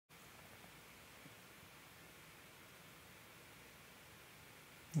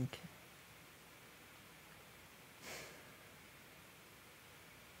Okay.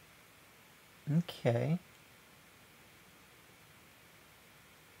 Okay.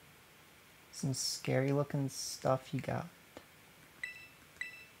 Some scary looking stuff you got.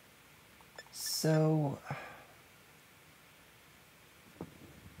 So...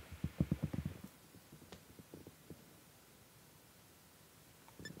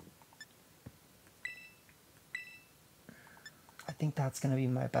 I think that's going to be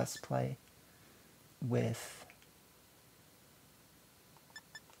my best play with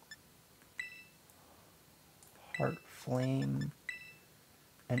Heart Flame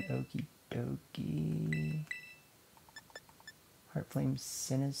and Okidogi. Heart Flame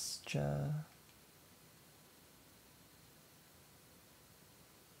Sinistra.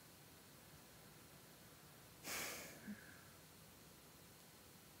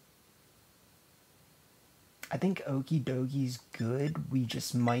 I think Okidogi's good. We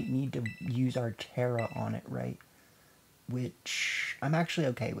just might need to use our Terra on it, right? Which I'm actually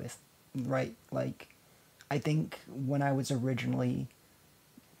okay with, right? Like, I think when I was originally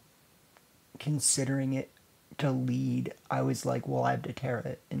considering it to lead, I was like, well, I have to Terra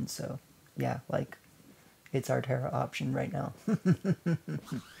it. And so, yeah, like, it's our Terra option right now.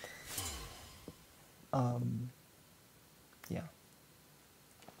 Yeah.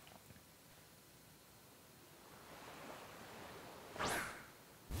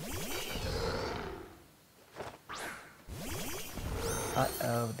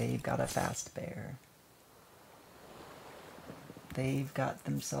 Uh-oh, they've got a fast bear. They've got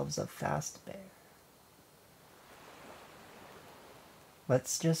themselves a fast bear.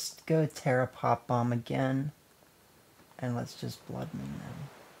 Let's just go Terra Pop Bomb again, and let's just Blood Moon them.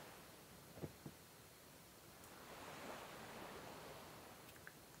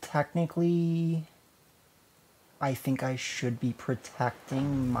 Technically, I think I should be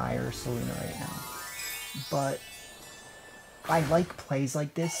protecting Meyer Saluna right now, but I like plays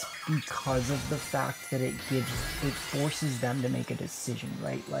like this because of the fact that it forces them to make a decision,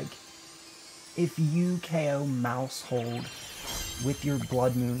 right? Like, if you KO Mouse Hold with your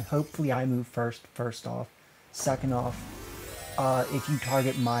Blood Moon, hopefully I move first off. Second off, if you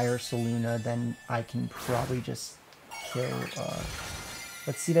target Meyer Saluna, then I can probably just kill,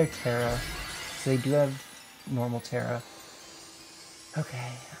 let's see their Terra. So they do have normal Terra.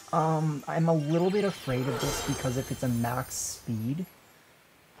 Okay, I'm a little bit afraid of this because if it's a max speed...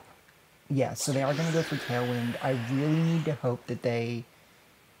 Yeah, so they are going to go for Tailwind. I really need to hope that they...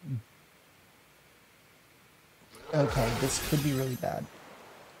 Okay, this could be really bad.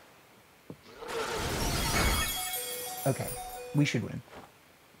 Okay, we should win.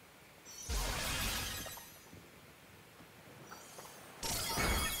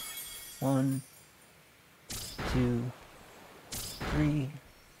 One, 2, 3,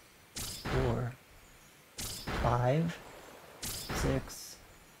 4, 5, 6,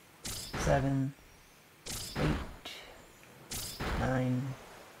 7, 8, 9,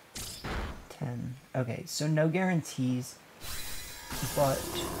 10. Okay, so no guarantees, but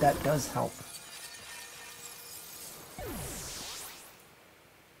that does help.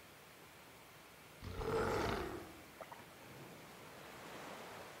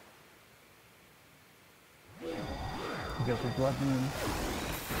 Go for Blood Moon.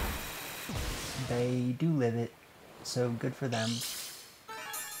 They do live it, so good for them.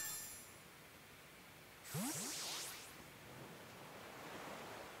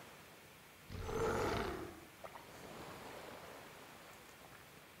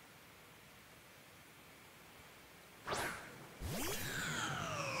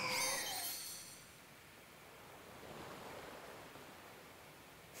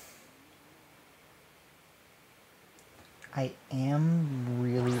 I am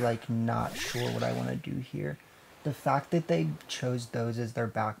really, like, not sure what I want to do here. The fact that they chose those as their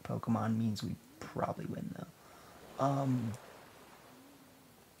back Pokemon means we probably win, though.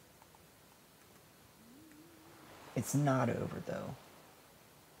 It's not over, though.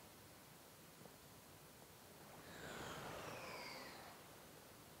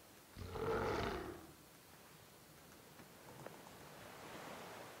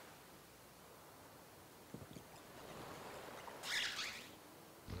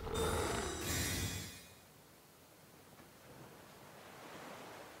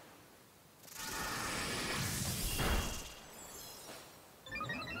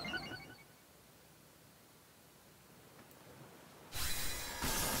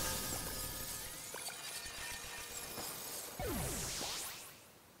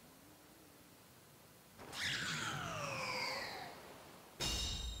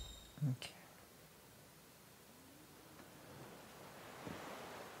 Okay.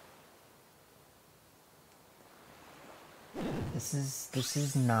 This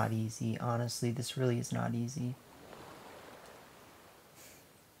is not easy, honestly. This really is not easy.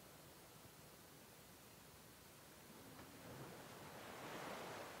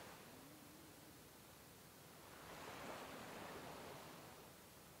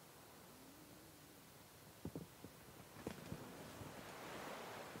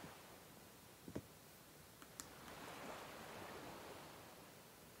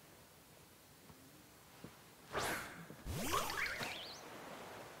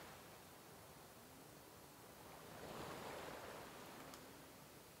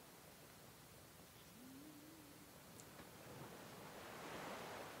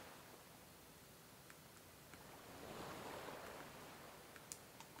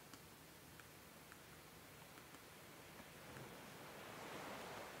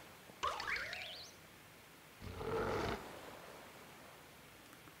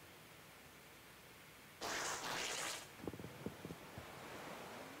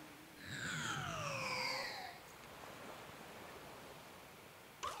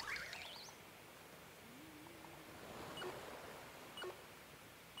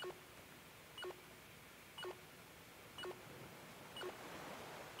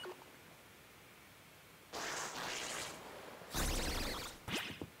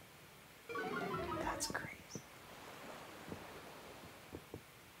 That's crazy.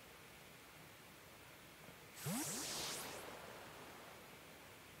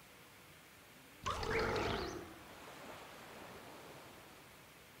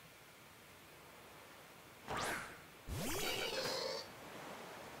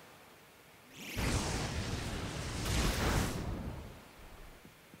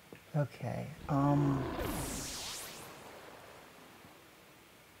 Okay,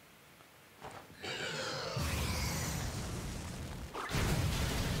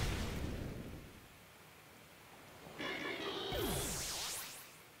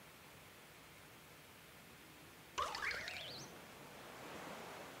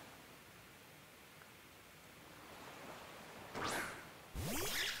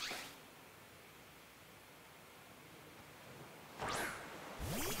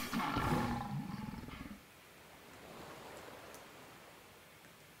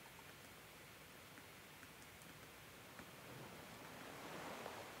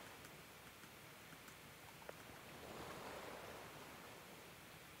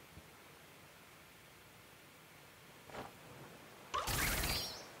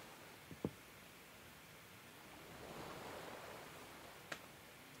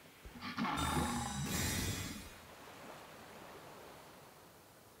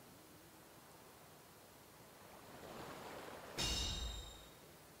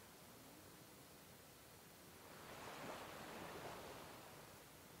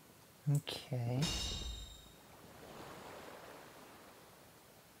 okay.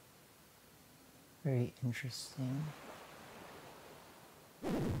 Very interesting.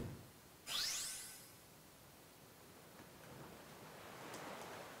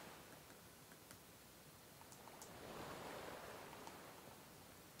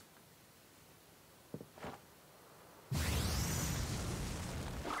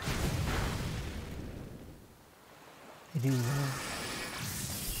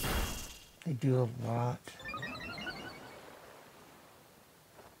 They do a lot.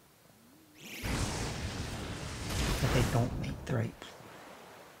 But they don't make the right play.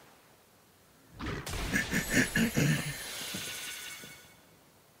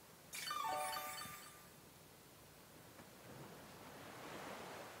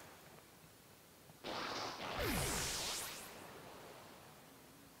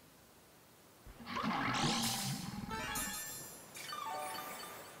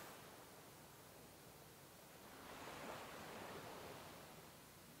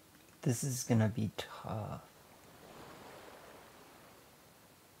 This is gonna be tough.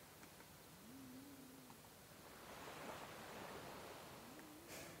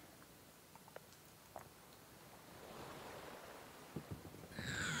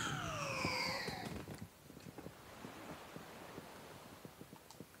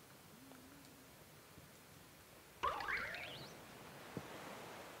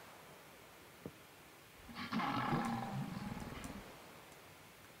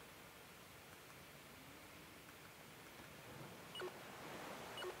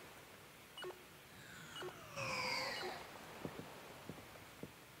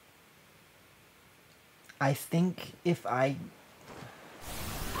 I think if I...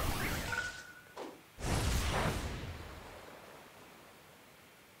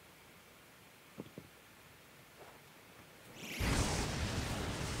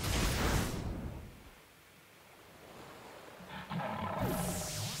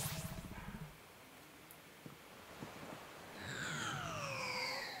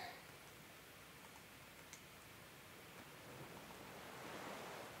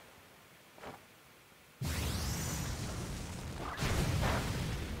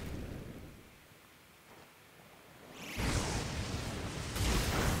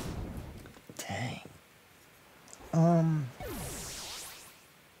 Um,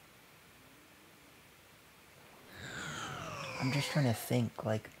 I'm just trying to think,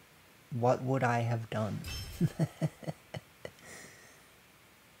 like, what would I have done?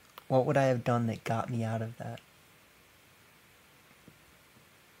 What would I have done that got me out of that?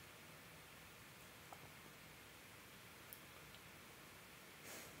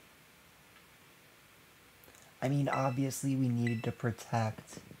 I mean, obviously we needed to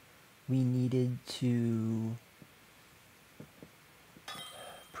protect. We needed to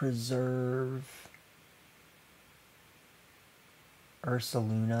preserve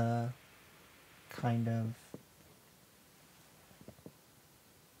Ursaluna, kind of.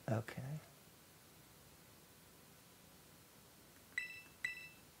 Okay.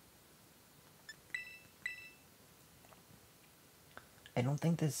 I don't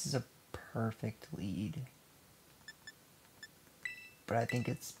think this is a perfect lead, but I think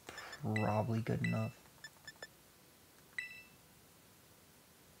it's probably good enough.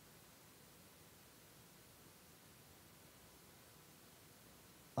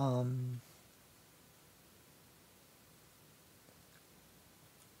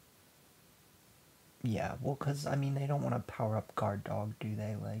 Yeah, well, because, I mean, they don't want to power up Guard Dog, do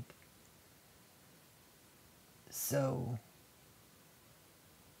they? Like, so,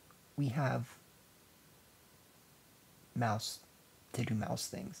 we have Mouse to do mouse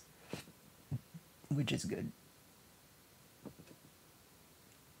things, which is good.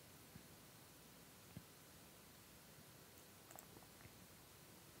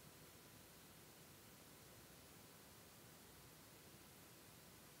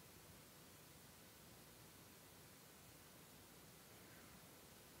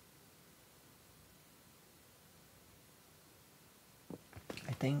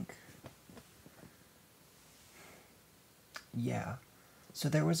 I think, yeah. So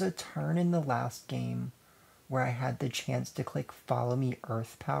there was a turn in the last game where I had the chance to click Follow Me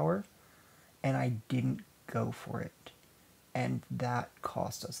Earth Power, and I didn't go for it. And that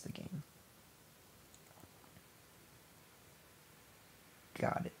cost us the game.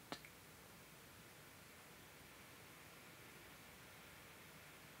 Got it.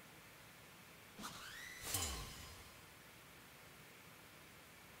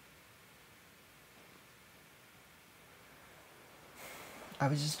 I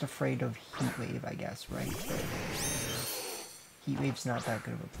was just afraid of Heat Wave, I guess, right? Heat Wave's not that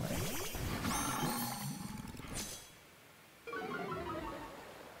good of a play.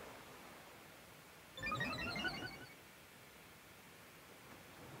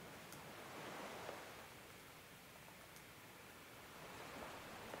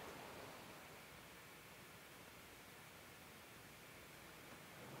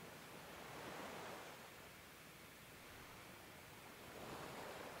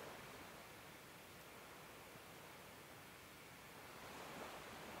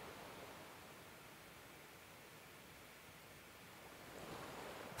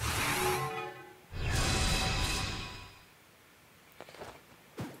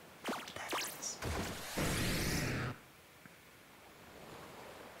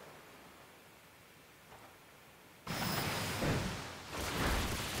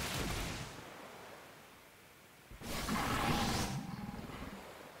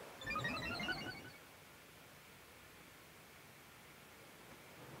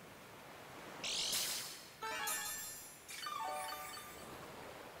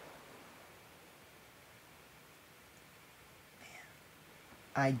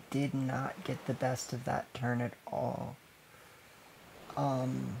 I did not get the best of that turn at all.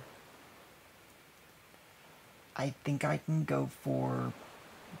 I think I can go for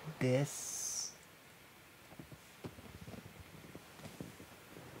this.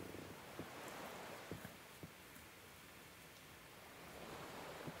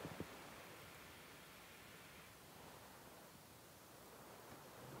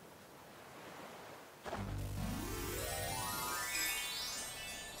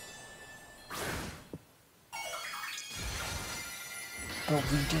 But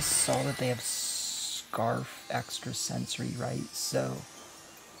we just saw that they have Scarf extra sensory, right? So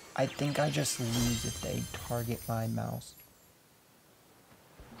I think I just lose if they target my mouse.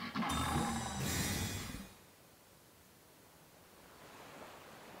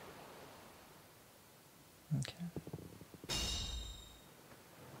 Okay.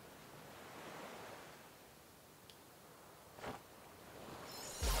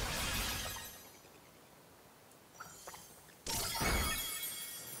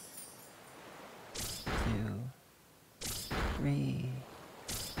 Three,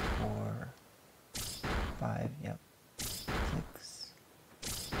 4, 5, yep. 6,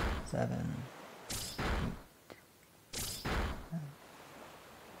 7, 8,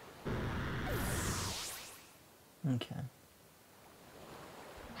 Okay.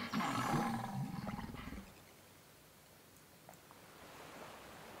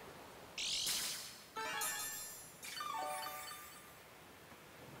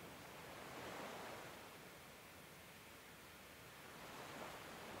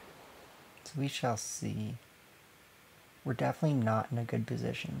 So we shall see. We're definitely not in a good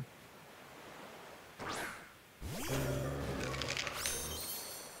position.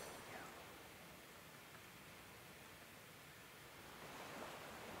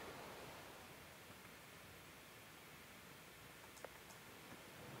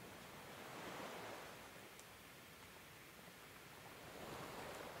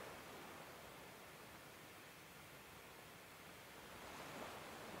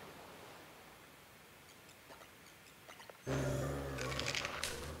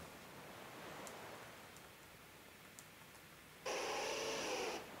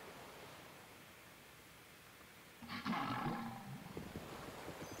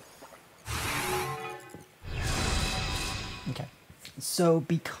 Okay. So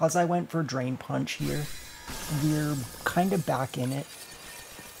because I went for Drain Punch here, we're kind of back in it.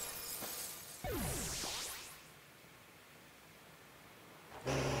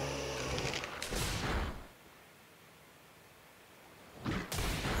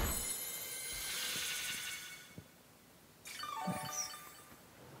 Nice.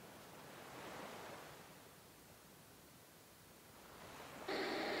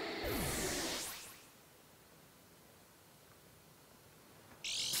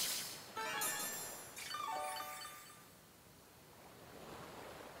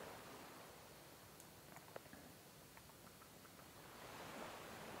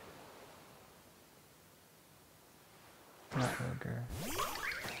 Not Ogre.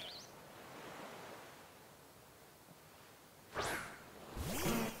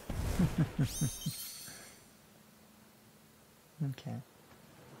 Okay.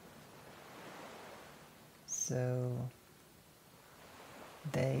 So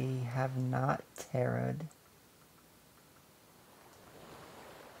they have not tarot.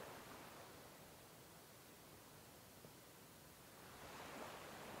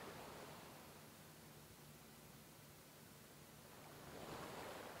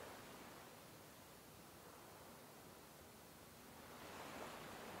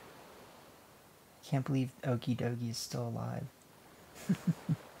 Can't believe Okidogi is still alive.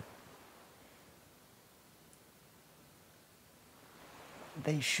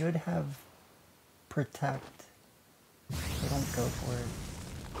 They should have Protect. They don't go for it.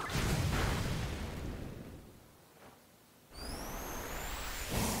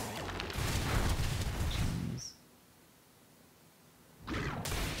 Jeez.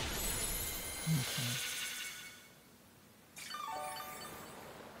 Okay.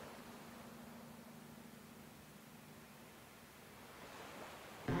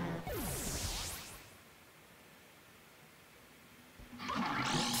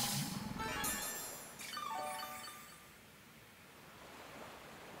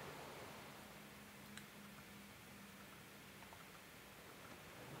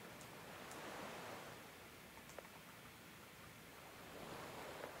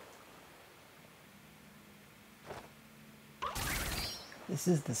 This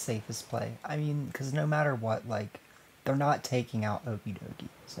is the safest play. I mean, because no matter what, like, they're not taking out Okidogi.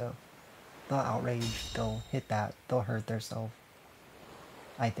 So, they'll outrage, they'll hit that, they'll hurt themselves.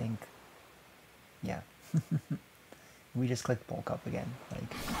 I think. Yeah. We just clicked bulk up again. Like.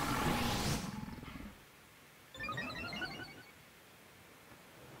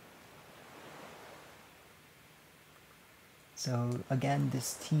 So, again,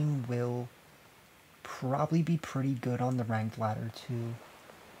 this team will probably be pretty good on the ranked ladder too.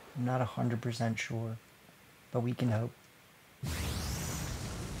 I'm not 100% sure, but we can hope.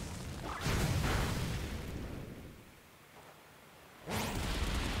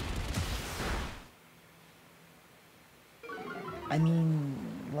 I mean,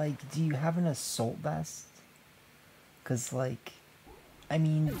 like, do you have an assault vest? Because, like, I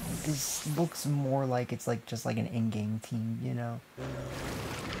mean, this looks more like it's like just like an in-game team, you know?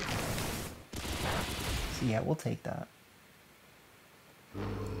 So yeah, we'll take that.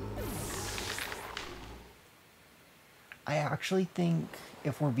 I actually think,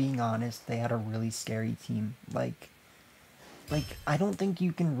 if we're being honest, they had a really scary team. Like, I don't think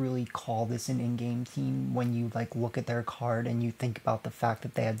you can really call this an in-game team when you, like, look at their card and you think about the fact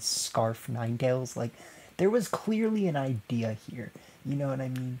that they had Scarf Ninetales. Like, there was clearly an idea here. You know what I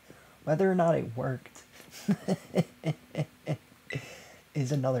mean? Whether or not it worked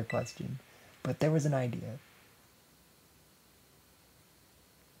is another question. But there was an idea.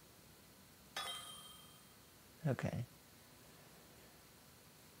 Okay.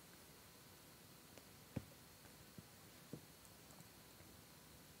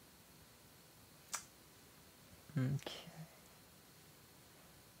 Okay.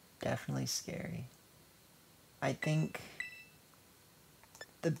 Definitely scary. I think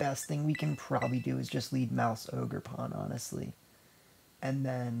the best thing we can probably do is just lead Mouse Ogre Pawn, honestly. And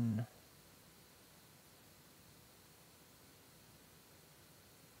then...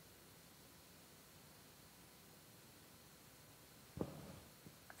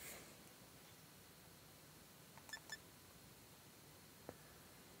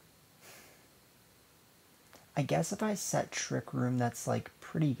 I guess if I set Trick Room, that's like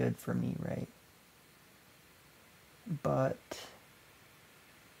pretty good for me, right? But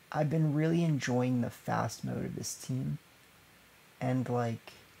I've been really enjoying the fast mode of this team. And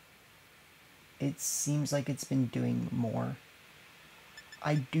like, it seems like it's been doing more.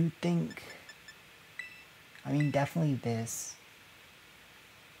 I do think, I mean, definitely this.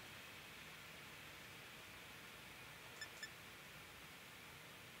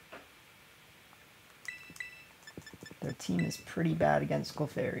 Their team is pretty bad against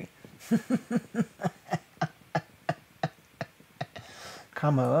Clefairy.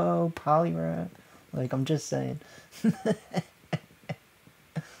 Kamo, Poliwrath. Like, I'm just saying.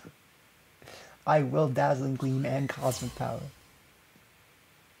 I will Dazzling Gleam and Cosmic Power.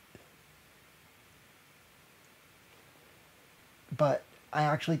 But I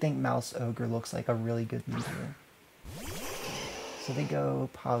actually think Mouse Ogre looks like a really good lead here. So they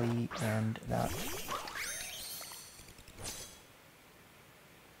go Poly and that.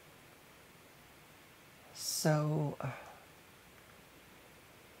 So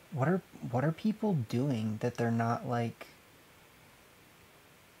what are people doing that they're not like,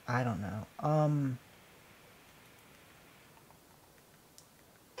 I don't know.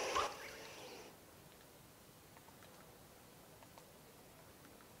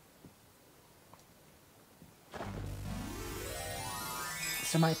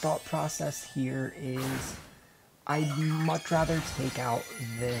 So my thought process here is I'd much rather take out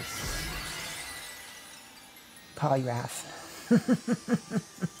this Poliwrath.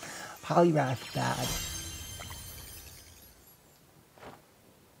 Poliwrath bad.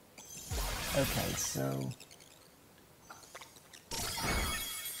 Okay, so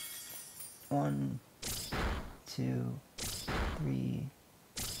 1, 2, 3,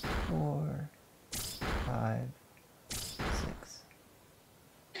 4, 5, 6.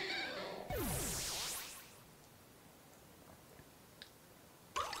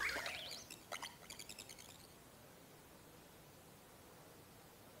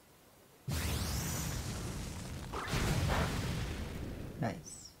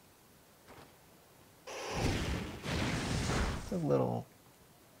 Nice. It's a little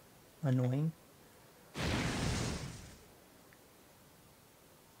annoying.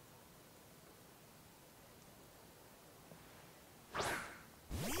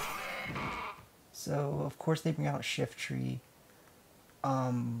 So, of course, they bring out Shift Tree.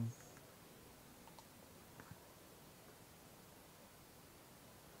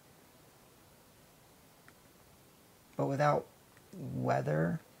 But without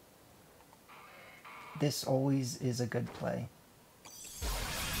weather, this always is a good play.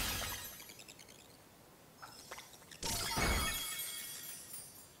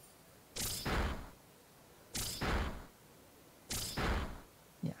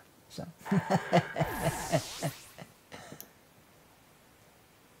 Yeah, so.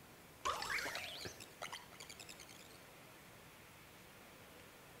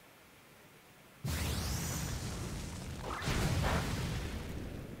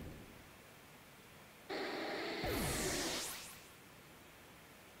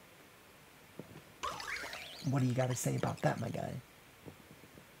 What do you got to say about that, my guy?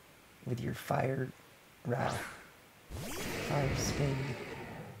 With your Fire Wrath, Fire Spade.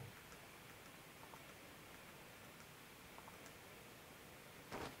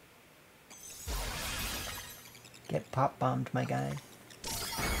 Get pop bombed, my guy.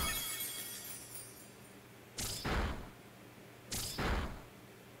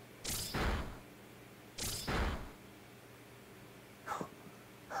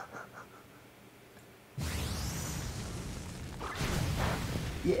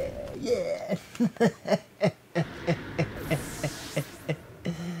 Yeah.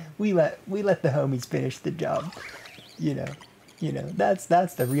 we let the homies finish the job. You know, that's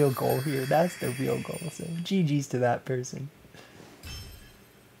the real goal here. That's the real goal. So GG's to that person.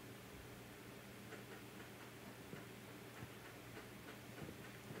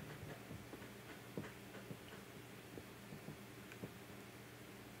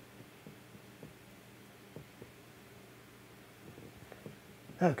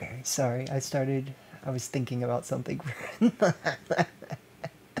 Okay, sorry, I was thinking about something.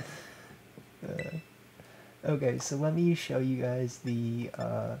 Okay, so let me show you guys the,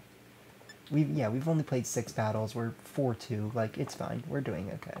 we've only played 6 battles, we're 4-2, like, it's fine, we're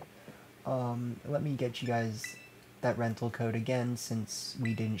doing okay. Let me get you guys that rental code again, since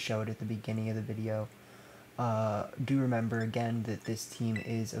we didn't show it at the beginning of the video. Do remember again that this team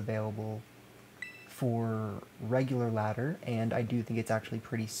is available for regular ladder, and I do think it's actually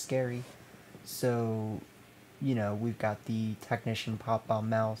pretty scary. So, you know, we've got the Technician Pop Bomb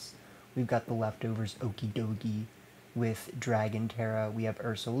Mouse, we've got the leftovers Okidogi with Dragon Terra, we have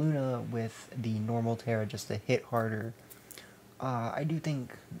Ursaluna with the normal Terra just to hit harder. I do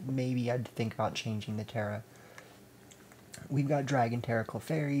think maybe I'd think about changing the Terra. We've got Dragon Terra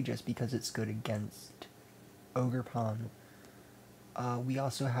Clefairy just because it's good against Ogerpon. We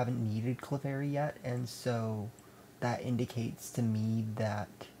also haven't needed Clefairy yet, and so that indicates to me that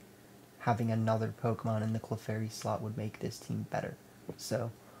having another Pokemon in the Clefairy slot would make this team better. So,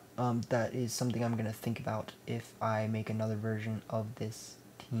 that is something I'm going to think about if I make another version of this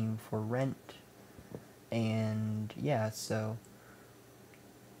team for rent. And, yeah, so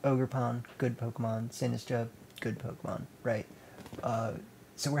Ogerpon, good Pokemon. Sinistcha, good Pokemon, right?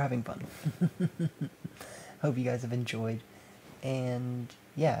 So we're having fun. Hope you guys have enjoyed. And,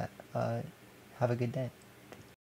 yeah, have a good day.